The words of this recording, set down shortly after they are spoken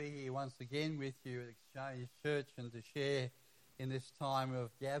once again with you at Exchange Church and to share in this time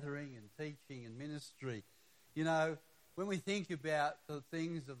of gathering and teaching and ministry. You know, when we think about the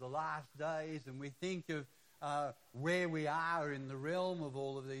things of the last days and we think of where we are in the realm of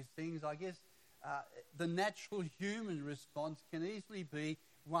all of these things, I guess the natural human response can easily be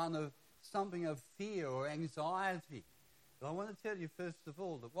one of something of fear or anxiety. But I want to tell you first of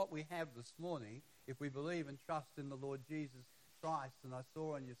all that what we have this morning, if we believe and trust in the Lord Jesus Christ, and I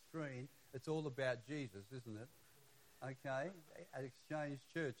saw on your screen, it's all about Jesus, isn't it? Okay, at Exchange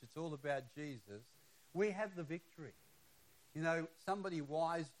Church, it's all about Jesus. We have the victory. You know, somebody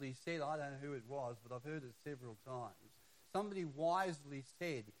wisely said, I don't know who it was, but I've heard it several times. Somebody wisely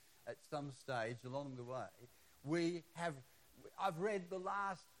said at some stage along the way, I've read the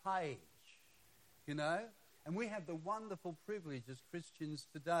last page, you know, and we have the wonderful privilege as Christians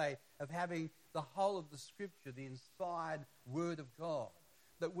today of having the whole of the Scripture, the inspired Word of God,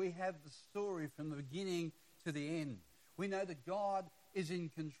 that we have the story from the beginning to the end. We know that God is in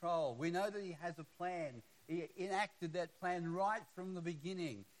control. We know that He has a plan. He enacted that plan right from the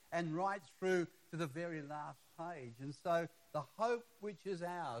beginning and right through to the very last page. And so the hope which is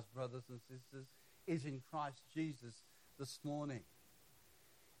ours, brothers and sisters, is in Christ Jesus this morning.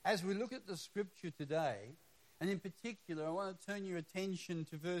 As we look at the Scripture today, and in particular, I want to turn your attention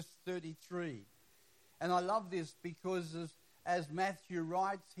to verse 33. And I love this because as Matthew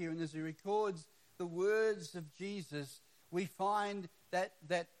writes here and as he records the words of Jesus, we find that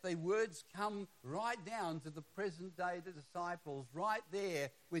the words come right down to the present day, the disciples, right there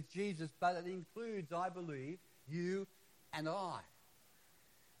with Jesus, but it includes, I believe, you and I.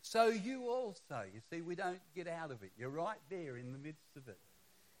 So you also, you see, we don't get out of it. You're right there in the midst of it.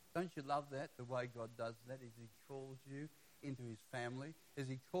 Don't you love that, the way God does that, as He calls you into His family, as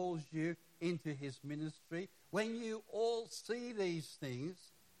He calls you into His ministry? When you all see these things,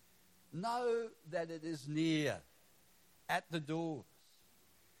 know that it is near, at the doors.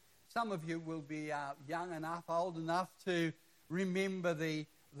 Some of you will be young enough, old enough to remember the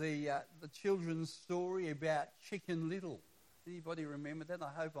children's story about Chicken Little. Anybody remember that?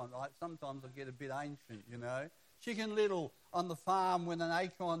 I hope I'm right. Sometimes I get a bit ancient, you know. Chicken Little on the farm, when an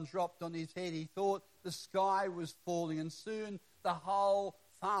acorn dropped on his head, he thought the sky was falling, and soon the whole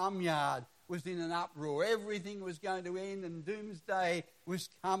farmyard was in an uproar. Everything was going to end and doomsday was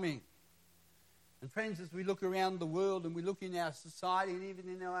coming. And friends, as we look around the world and we look in our society and even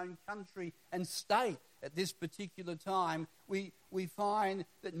in our own country and state at this particular time, we find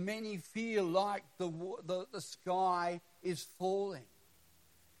that many feel like the sky is falling.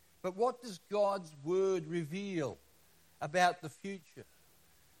 But what does God's Word reveal about the future?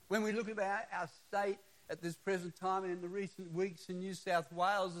 When we look about our state at this present time and in the recent weeks in New South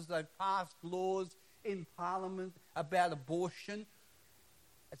Wales as they've passed laws in Parliament about abortion,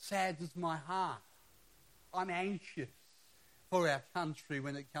 it saddens my heart. I'm anxious for our country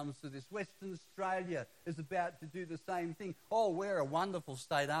when it comes to this. Western Australia is about to do the same thing. Oh, we're a wonderful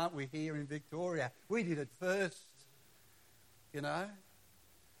state, aren't we, here in Victoria? We did it first, you know.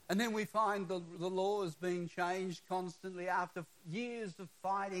 And then we find the laws being changed constantly after years of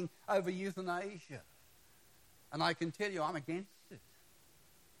fighting over euthanasia. And I can tell you, I'm against it.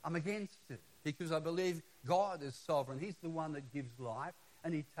 I'm against it because I believe God is sovereign. He's the one that gives life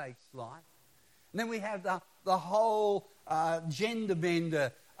and He takes life. And then we have the whole gender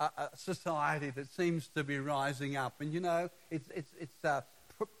bender society that seems to be rising up. And, you know, it's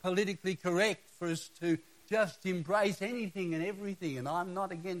politically correct for us to just embrace anything and everything. And I'm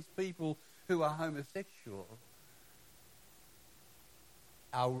not against people who are homosexual.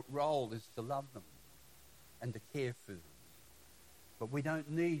 Our role is to love them and to care for them. But we don't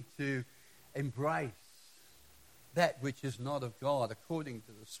need to embrace that which is not of God according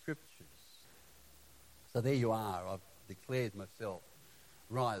to the Scriptures. So there you are. I've declared myself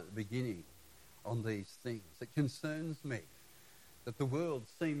right at the beginning on these things. It concerns me that the world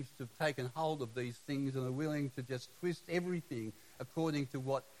seems to have taken hold of these things and are willing to just twist everything according to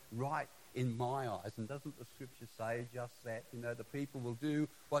what's right in my eyes. And doesn't the Scripture say just that? You know, the people will do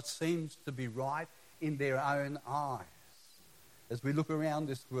what seems to be right in their own eyes. As we look around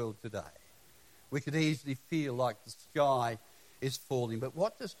this world today, we could easily feel like the sky is falling. But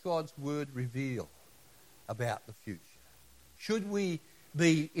what does God's Word reveal about the future? Should we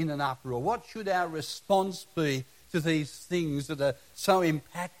be in an uproar? What should our response be to these things that are so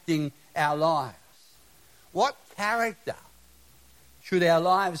impacting our lives? What character should our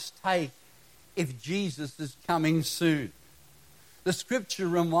lives take if Jesus is coming soon? The Scripture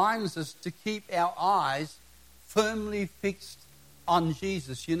reminds us to keep our eyes firmly fixed on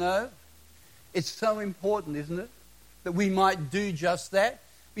Jesus. You know, it's so important, isn't it, that we might do just that?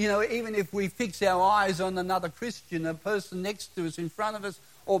 even if we fix our eyes on another Christian, a person next to us, in front of us,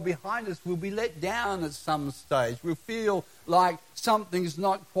 or behind us, we'll be let down at some stage. We'll feel like something's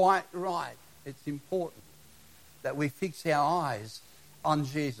not quite right. It's important that we fix our eyes on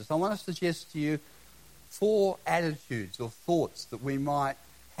Jesus. I want to suggest to you 4 attitudes or thoughts that we might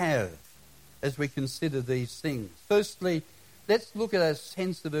have as we consider these things. Firstly, let's look at a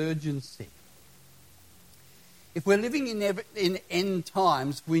sense of urgency. If we're living in end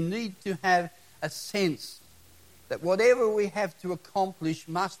times, we need to have a sense that whatever we have to accomplish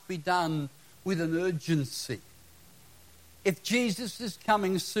must be done with an urgency. If Jesus is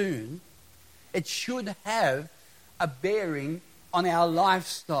coming soon, it should have a bearing on our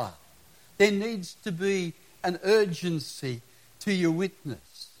lifestyle. There needs to be an urgency to your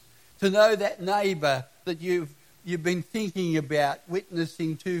witness. To know that neighbour that you've been thinking about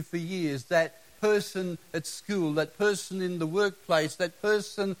witnessing to for years, that person at school, that person in the workplace, that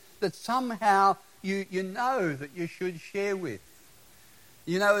person that somehow you know that you should share with.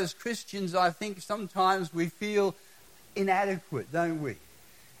 As Christians, I think sometimes we feel inadequate, don't we?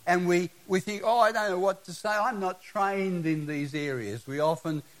 And we think, I don't know what to say. I'm not trained in these areas. We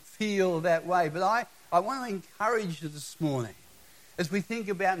often feel that way. But I want to encourage you this morning as we think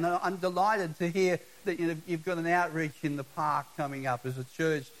about, and I'm delighted to hear that you've got an outreach in the park coming up as a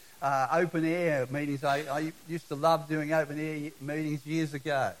church, open air meetings. I used to love doing open air meetings years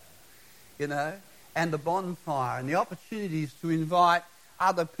ago, and the bonfire and the opportunities to invite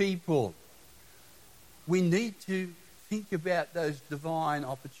other people. We need to think about those divine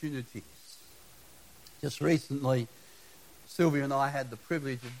opportunities. Just recently, Sylvia and I had the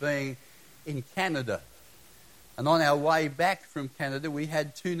privilege of being in Canada. And on our way back from Canada, we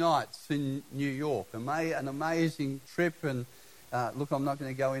had 2 nights in New York. An amazing trip. And look, I'm not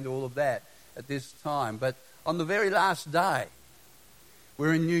going to go into all of that at this time. But on the very last day,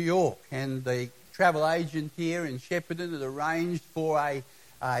 we're in New York. And the travel agent here in Shepparton had arranged for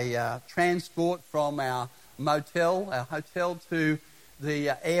a transport from our hotel to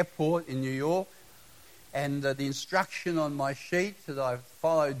the airport in New York. And the instruction on my sheet that I've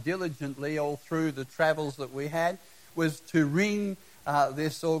followed diligently all through the travels that we had was to ring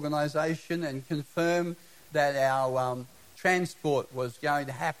this organisation and confirm that our transport was going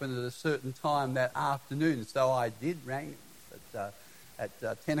to happen at a certain time that afternoon. So I did ring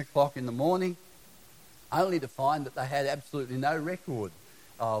at 10 o'clock in the morning, only to find that they had absolutely no record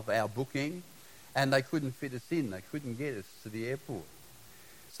of our booking and they couldn't fit us in. They couldn't get us to the airport.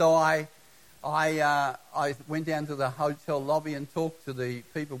 So I went down to the hotel lobby and talked to the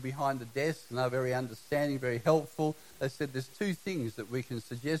people behind the desk, and they were very understanding, very helpful. They said there's 2 things that we can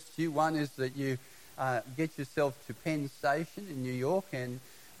suggest to you. One is that you get yourself to Penn Station in New York, and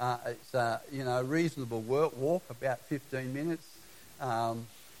it's a reasonable walk, about 15 minutes,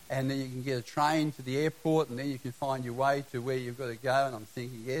 and then you can get a train to the airport, and then you can find your way to where you've got to go. And I'm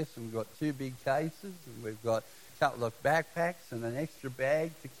thinking, yes, and we've got 2 big cases, and we've got couple of backpacks and an extra bag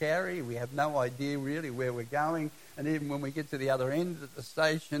to carry. We have no idea really where we're going, and even when we get to the other end at the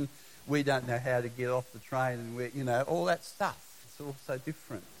station, we don't know how to get off the train, and all that stuff. It's all so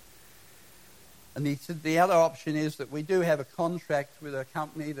different. And he said the other option is that we do have a contract with a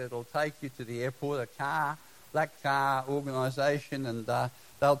company that will take you to the airport, black car organisation, and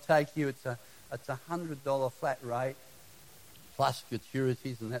they'll take you. It's a $100 flat rate plus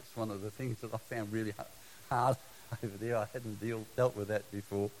gratuities, and that's one of the things that I found really hard over there. I hadn't dealt with that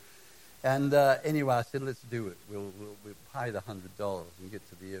before. And anyway, I said, let's do it. We'll pay the $100 and get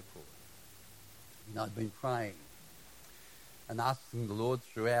to the airport. I'd been praying and asking the Lord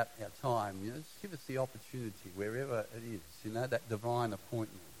throughout our time, just give us the opportunity wherever it is, that divine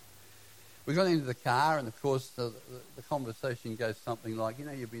appointment. We got into the car, and of course the conversation goes something like,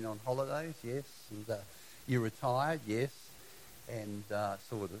 you've been on holidays, yes, and you're retired, yes, and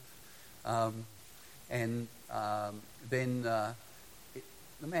sort of. Then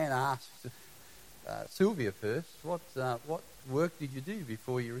the man asked Sylvia first, what work did you do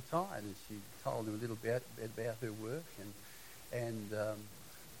before you retired? And she told him a little bit about her work and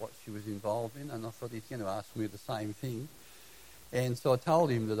what she was involved in. And I thought he's going to ask me the same thing. And so I told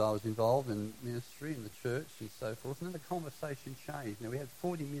him that I was involved in ministry in the church and so forth. And then the conversation changed. Now, we had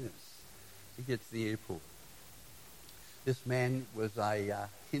 40 minutes to get to the airport. This man was a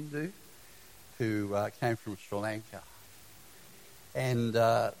Hindu who came from Sri Lanka. And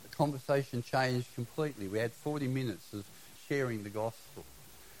the conversation changed completely. We had 40 minutes of sharing the gospel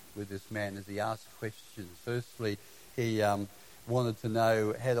with this man as he asked questions. Firstly, he wanted to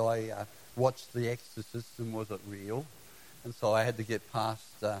know, had I watched The Exorcist and was it real? And so I had to get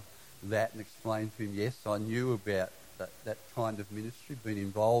past that and explain to him, yes, I knew about that kind of ministry, been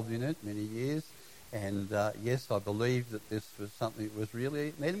involved in it many years. And yes, I believe that this was something that was really...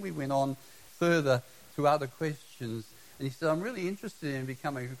 And then we went on further to other questions. And he said, I'm really interested in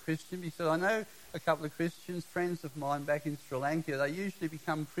becoming a Christian. He said, I know a couple of Christians, friends of mine back in Sri Lanka. They usually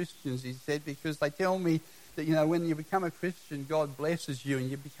become Christians, he said, because they tell me that, when you become a Christian, God blesses you and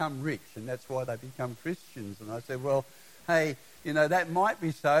you become rich. And that's why they become Christians. And I said, well, hey, that might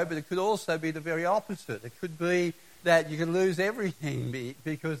be so, but it could also be the very opposite. It could be that you can lose everything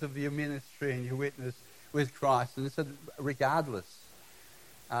because of your ministry and your witness with Christ. And he said, regardless,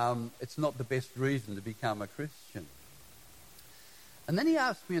 it's not the best reason to become a Christian. And then he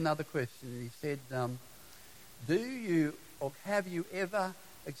asked me another question. And he said, do you or have you ever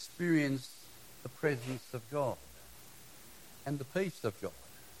experienced the presence of God and the peace of God?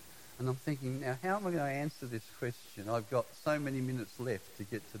 And I'm thinking, now, how am I going to answer this question? I've got so many minutes left to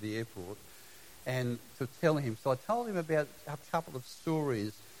get to the airport and to tell him. So I told him about a couple of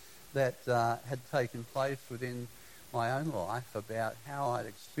stories that had taken place within my own life about how I'd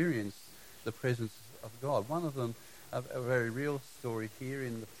experienced the presence of God. One of them, a very real story here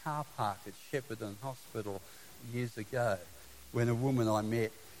in the car park at Shepparton Hospital years ago, when a woman I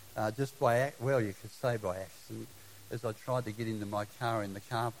met just by, you could say by accident, as I tried to get into my car in the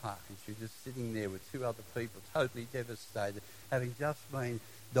car park, and she was just sitting there with two other people, totally devastated, having just been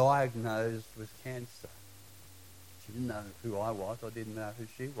diagnosed with cancer. She didn't know who I was. I didn't know who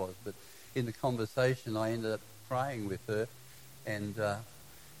she was. But in the conversation, I ended up praying with her, and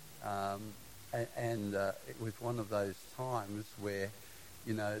it was one of those times where,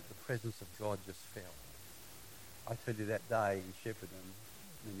 the presence of God just fell. I tell you, that day in Shepparton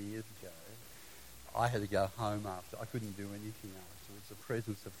many years ago, I had to go home after. I couldn't do anything afterwards. The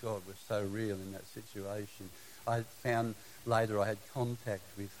presence of God was so real in that situation. I found later I had contact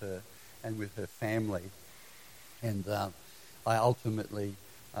with her and with her family, and I ultimately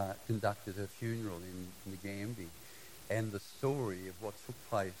conducted her funeral in Ngambie. And the story of what took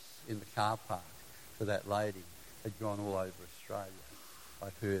place in the car park for that lady had gone all over Australia. I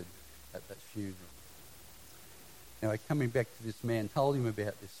heard at that funeral. Now, coming back to this man, told him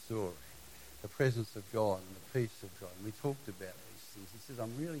about this story, the presence of God and the peace of God. And we talked about these things. He says,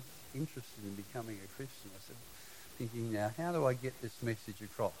 I'm really interested in becoming a Christian. I said, thinking, now, how do I get this message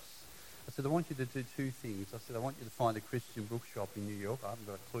across? I said, I want you to do two things. I said, I want you to find a Christian bookshop in New York. I haven't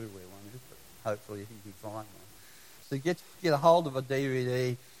got a clue where one is, but hopefully you can find one. So get a hold of a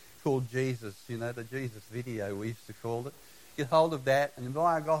DVD called Jesus, the Jesus video we used to call it. Get hold of that and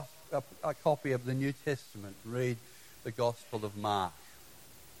buy a copy of the New Testament. Read the Gospel of Mark.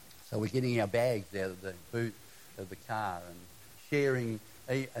 So we're getting our bags out of the boot of the car and sharing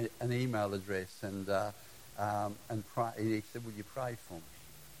an email address and pray. He said, "Will you pray for me?"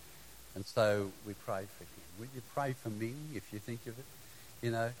 And so we prayed for him. Will you pray for me, if you think of it?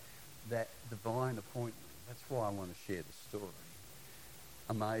 That divine appointment. That's why I want to share the story.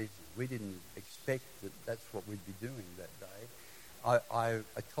 Amazing. We didn't expect that that's what we'd be doing that day.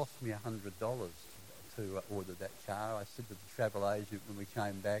 It cost me $100 to order that car. I said to the travel agent when we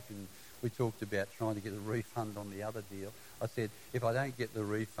came back and we talked about trying to get a refund on the other deal, I said, if I don't get the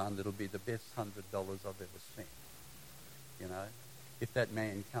refund, it'll be the best $100 I've ever spent. If that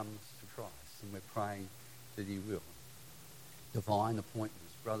man comes to Christ, and we're praying that he will. Divine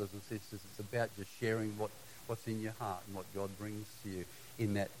appointments, brothers and sisters, it's about just sharing what's in your heart and what God brings to you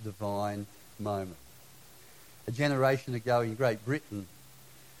in that divine moment. A generation ago in Great Britain,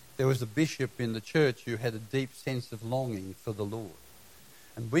 there was a bishop in the church who had a deep sense of longing for the Lord.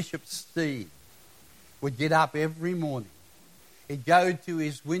 And Bishop Steve would get up every morning. He'd go to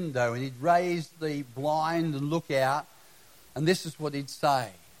his window and he'd raise the blind and look out. And this is what he'd say.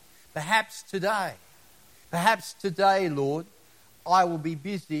 Perhaps today, Lord, I will be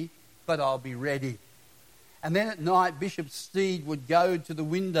busy, but I'll be ready. And then at night, Bishop Steed would go to the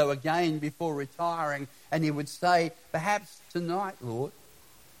window again before retiring, and he would say, perhaps tonight, Lord,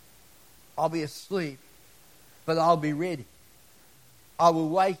 I'll be asleep, but I'll be ready. I will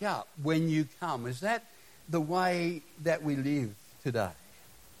wake up when you come. Is that the way that we live today?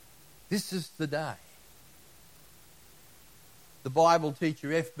 This is the day. The Bible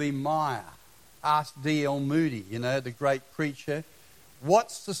teacher F.B. Meyer asked D.L. Moody, the great preacher,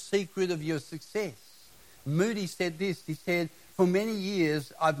 what's the secret of your success? Moody said this. He said, for many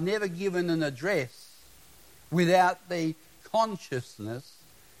years, I've never given an address without the consciousness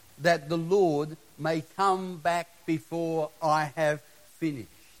that the Lord may come back before I have finished.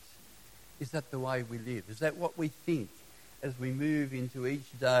 Is that the way we live? Is that what we think as we move into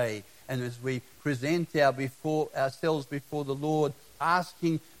each day and as we present ourselves before the Lord,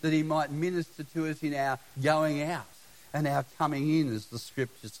 asking that he might minister to us in our going out and our coming in, as the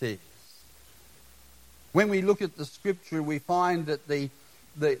Scripture says. When we look at the Scripture, we find that the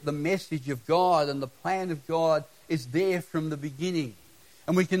message of God and the plan of God is there from the beginning.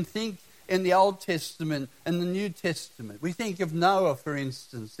 And we can think in the Old Testament and the New Testament. We think of Noah, for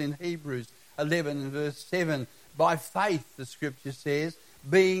instance, in Hebrews 11 and verse 7. By faith, the Scripture says,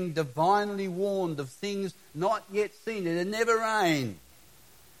 being divinely warned of things not yet seen. It had never rained.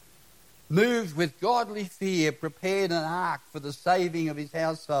 Moved with godly fear, prepared an ark for the saving of his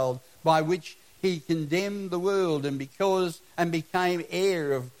household, by which he condemned the world and became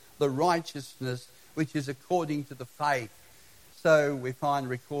heir of the righteousness which is according to the faith. So we find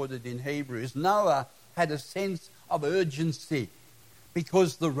recorded in Hebrews, Noah had a sense of urgency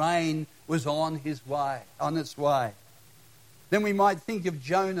because the rain was on its way. Then we might think of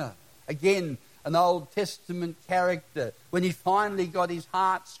Jonah, again, an Old Testament character. When he finally got his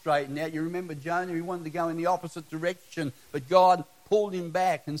heart straightened out, you remember Jonah, he wanted to go in the opposite direction, but God pulled him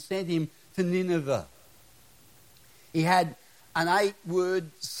back and sent him to Nineveh. He had an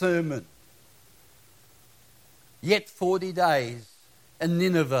 8-word sermon. Yet 40 days, and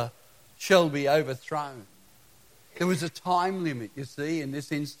Nineveh shall be overthrown. There was a time limit, you see, in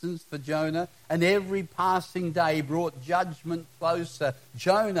this instance for Jonah, and every passing day brought judgment closer.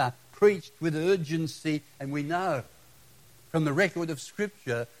 Jonah preached with urgency, and we know from the record of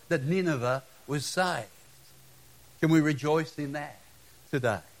Scripture that Nineveh was saved. Can we rejoice in that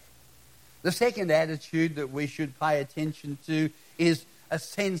today? The second attitude that we should pay attention to is a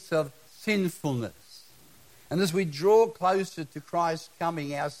sense of sinfulness. And as we draw closer to Christ's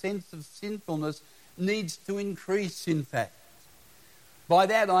coming, our sense of sinfulness needs to increase, in fact. By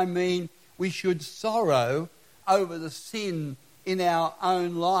that I mean we should sorrow over the sin in our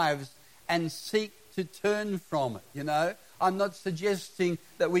own lives and seek to turn from it, you know. I'm not suggesting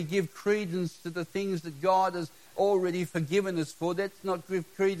that we give credence to the things that God has already forgiven us for. Let's not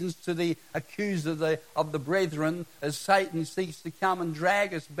give credence to the accuser of the brethren as Satan seeks to come and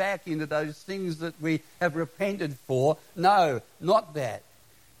drag us back into those things that we have repented for. No, not that.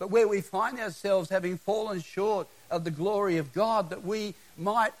 But where we find ourselves having fallen short of the glory of God, that we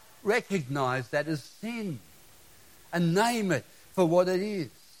might recognize that as sin and name it for what it is.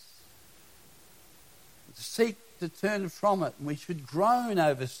 Seek to turn from it. We should groan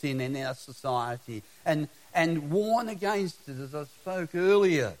over sin in our society and warn against it, as I spoke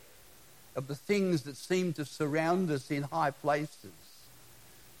earlier, of the things that seem to surround us in high places.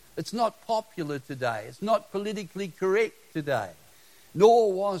 It's not popular today. It's not politically correct today.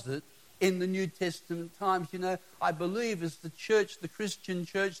 Nor was it in the New Testament times. You know, I believe as the church, the Christian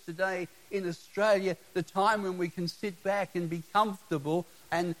church today in Australia, the time when we can sit back and be comfortable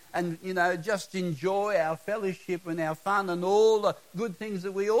and you know, just enjoy our fellowship and our fun and all the good things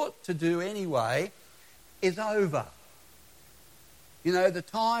that we ought to do anyway, is over. You know, the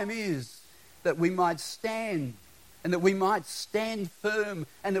time is that we might stand, and that we might stand firm,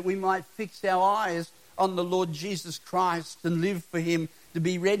 and that we might fix our eyes on the Lord Jesus Christ and live for Him, to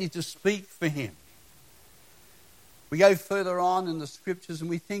be ready to speak for Him. We go further on in the Scriptures and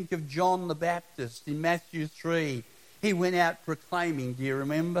we think of John the Baptist in Matthew 3. He went out proclaiming, do you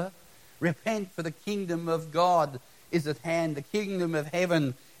remember? Repent, for the kingdom of God is at hand. The kingdom of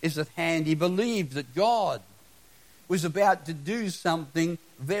heaven is at hand. He believed that God was about to do something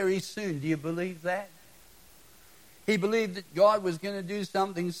very soon. Do you believe that? He believed that God was going to do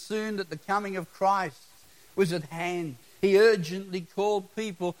something soon, that the coming of Christ was at hand. He urgently called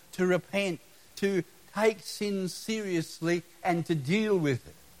people to repent, to take sin seriously and to deal with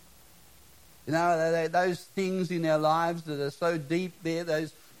it. You know, those things in our lives that are so deep there,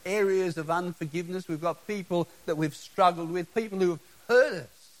 those areas of unforgiveness. We've got people that we've struggled with, people who have hurt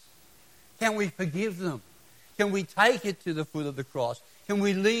us. Can we forgive them? Can we take it to the foot of the cross? Can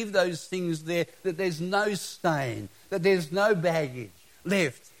we leave those things there, that there's no stain, that there's no baggage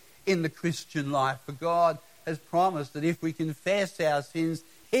left in the Christian life? For God has promised that if we confess our sins,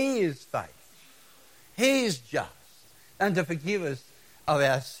 He is faithful, He is just, and to forgive us of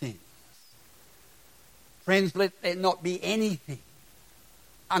our sins. Friends, let there not be anything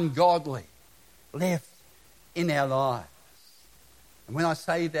ungodly left in our lives. And when I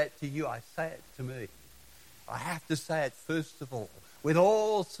say that to you, I say it to me. I have to say it, first of all, with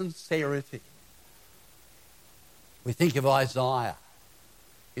all sincerity. We think of Isaiah.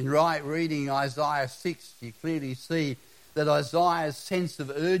 In reading Isaiah 6, you clearly see that Isaiah's sense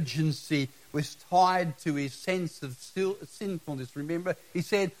of urgency was tied to his sense of sinfulness. Remember, he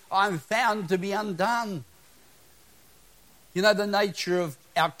said, I'm found to be undone. You know, the nature of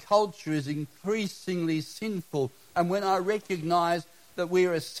our culture is increasingly sinful. And when I recognize that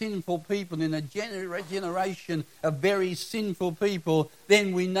we're a sinful people in a generation of very sinful people,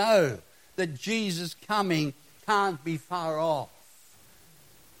 then we know that Jesus' coming can't be far off.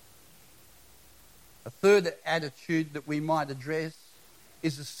 A third attitude that we might address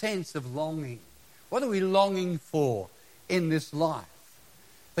is a sense of longing. What are we longing for in this life?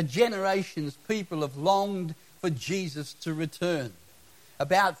 For generations, people have longed for Jesus to return.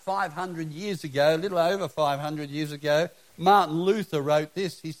 About 500 years ago, a little over 500 years ago, Martin Luther wrote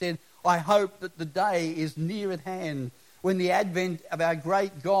this. He said, "I hope that the day is near at hand when the advent of our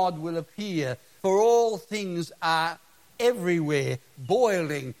great God will appear, for all things are everywhere,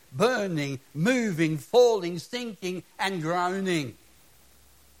 boiling, burning, moving, falling, sinking, and groaning."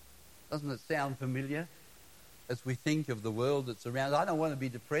 Doesn't it sound familiar as we think of the world that's around? I don't want to be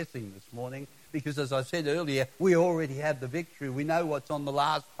depressing this morning because, as I said earlier, we already have the victory. We know what's on the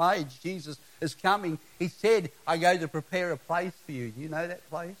last page. Jesus is coming. He said, "I go to prepare a place for you." Do you know that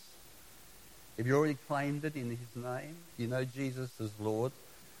place? Have you already claimed it in his name? Do you know Jesus is Lord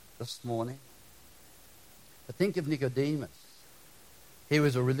this morning? But think of Nicodemus. He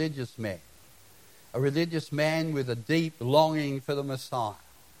was a religious man with a deep longing for the Messiah.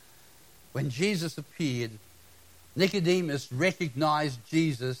 When Jesus appeared, Nicodemus recognized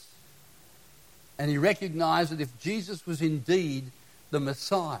Jesus, and he recognized that if Jesus was indeed the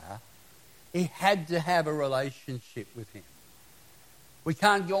Messiah, he had to have a relationship with him. We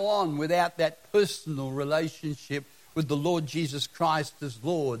can't go on without that personal relationship with the Lord Jesus Christ as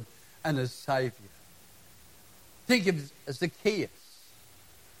Lord and as Saviour. Think of Zacchaeus.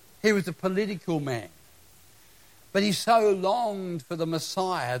 He was a political man, but he so longed for the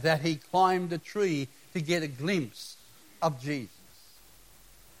Messiah that he climbed a tree to get a glimpse of Jesus.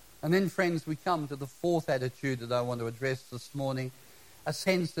 And then, friends, we come to the fourth attitude that I want to address this morning, a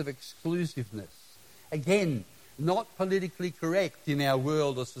sense of exclusiveness. Again, not politically correct in our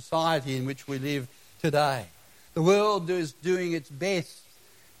world or society in which we live today. The world is doing its best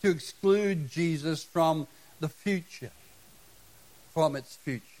to exclude Jesus from the future, from its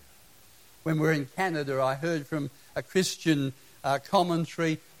future. When we were in Canada, I heard from a Christian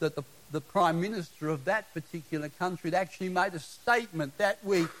commentary that the Prime Minister of that particular country had actually made a statement that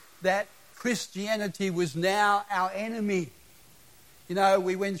week that Christianity was now our enemy. You know,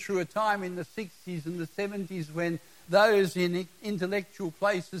 we went through a time in the 60s and the 70s when those in intellectual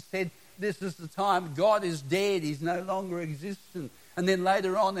places said, "This is the time God is dead, he's no longer existent." And then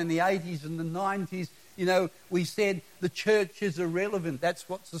later on in the 80s and the 90s, you know, we said the church is irrelevant. That's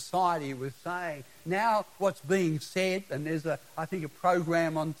what society was saying. Now what's being said, and there's I think a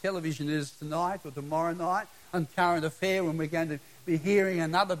program on television is tonight or tomorrow night on Current Affair, when we're going to be hearing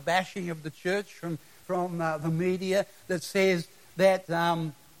another bashing of the church from the media that says that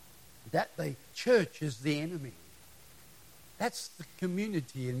the church is the enemy. That's the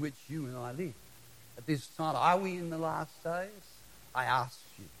community in which you and I live at this time. Are we in the last days? I ask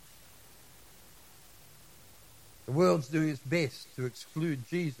you. The world's doing its best to exclude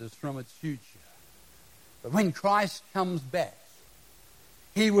Jesus from its future. But when Christ comes back,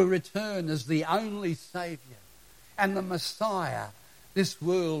 he will return as the only Saviour and the Messiah this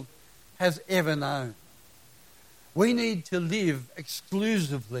world has ever known. We need to live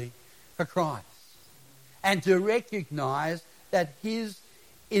exclusively for Christ and to recognise that his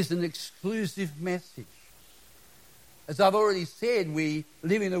is an exclusive message. As I've already said, we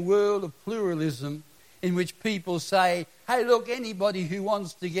live in a world of pluralism in which people say, "Hey, look, anybody who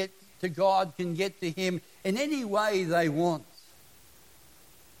wants to get to God can get to him in any way they want."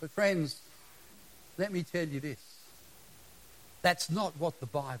 But friends, let me tell you this. That's not what the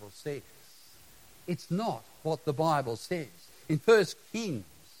Bible says. It's not what the Bible says. In 1 Kings,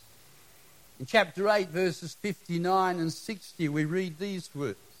 in chapter 8, verses 59 and 60, we read these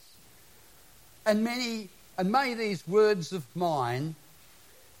words. And may these words of mine,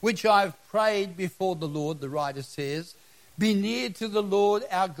 which I've prayed before the Lord," the writer says, "be near to the Lord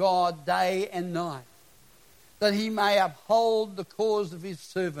our God day and night, that he may uphold the cause of his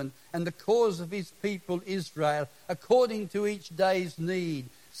servant and the cause of his people Israel, according to each day's need,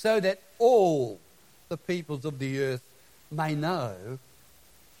 so that all the peoples of the earth may know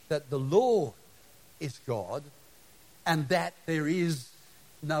that the Lord is God and that there is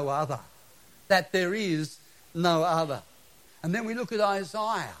no other." That there is no other. And then we look at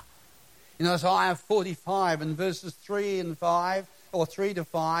Isaiah. In Isaiah 45 and verses 3 and 5, or 3 to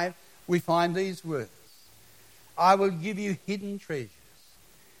 5, we find these words. "I will give you hidden treasures,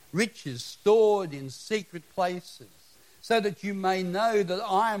 riches stored in secret places, so that you may know that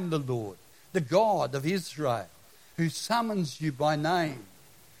I am the Lord, the God of Israel, who summons you by name.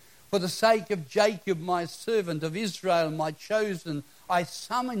 For the sake of Jacob, my servant, of Israel, my chosen, I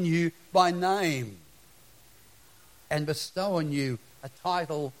summon you by name and bestow on you a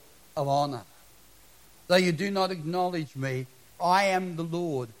title of honour. Though you do not acknowledge me, I am the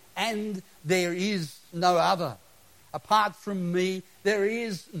Lord, and there is no other. Apart from me, there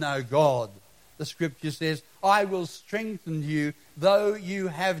is no God. The scripture says, I will strengthen you, though you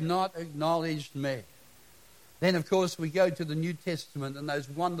have not acknowledged me. Then, of course, we go to the New Testament and those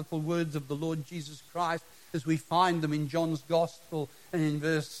wonderful words of the Lord Jesus Christ as we find them in John's Gospel, and in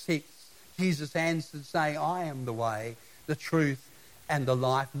verse 6, Jesus answered saying, I am the way, the truth, and the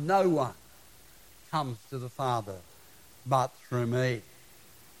life. No one comes to the Father but through me.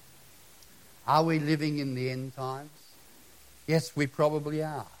 Are we living in the end times? Yes, we probably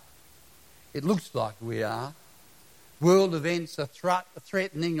are. It looks like we are. World events are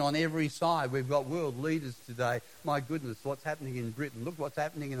threatening on every side. We've got world leaders today. My goodness, what's happening in Britain? Look what's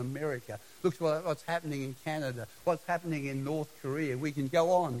happening in America. Look what's happening in Canada. What's happening in North Korea. We can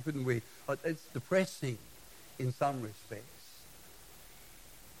go on, couldn't we? It's depressing in some respects.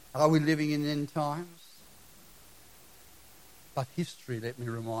 Are we living in end times? But history, let me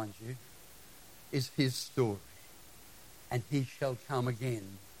remind you, is his story. And he shall come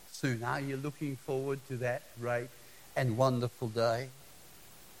again soon. Are you looking forward to that great and wonderful day?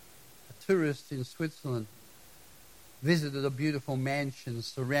 A tourist in Switzerland visited a beautiful mansion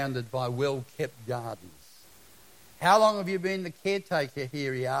surrounded by well-kept gardens. How long have you been the caretaker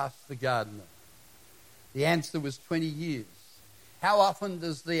here, he asked the gardener. The answer was 20 years. How often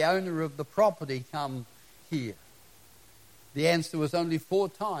does the owner of the property come here? The answer was only 4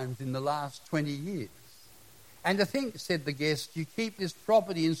 times in the last 20 years. And to think, said the guest, you keep this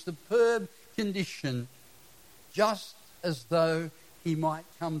property in superb condition just as though he might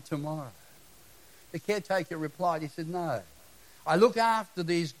come tomorrow. The caretaker replied, he said, no, I look after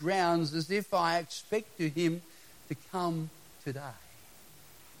these grounds as if I expected him to come today.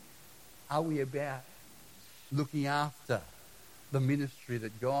 Are we about looking after the ministry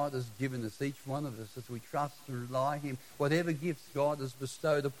that God has given us, each one of us, as we trust and rely on him? Whatever gifts God has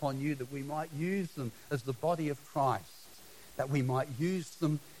bestowed upon you, that we might use them as the body of Christ, that we might use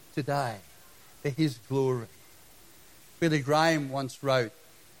them today for his glory. Billy Graham once wrote,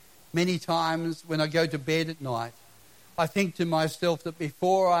 many times when I go to bed at night, I think to myself that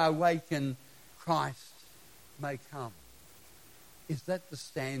before I awaken, Christ may come. Is that the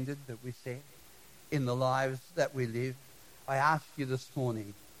standard that we set in the lives that we live? I ask you this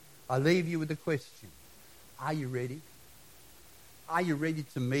morning, I leave you with a question. Are you ready? Are you ready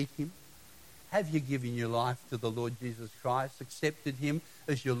to meet him? Have you given your life to the Lord Jesus Christ, accepted him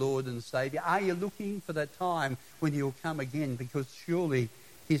as your Lord and Saviour? Are you looking for that time when he'll come again? Because surely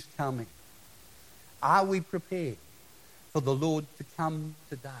he's coming. Are we prepared for the Lord to come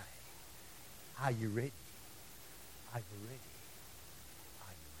today? Are you ready? Are you ready?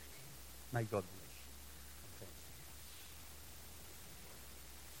 Are you ready? May God bless you.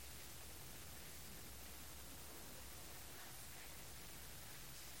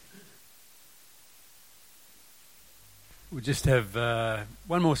 We'll just have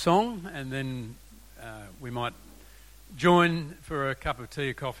one more song, and then we might join for a cup of tea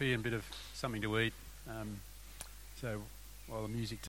or coffee and a bit of something to eat. So while the music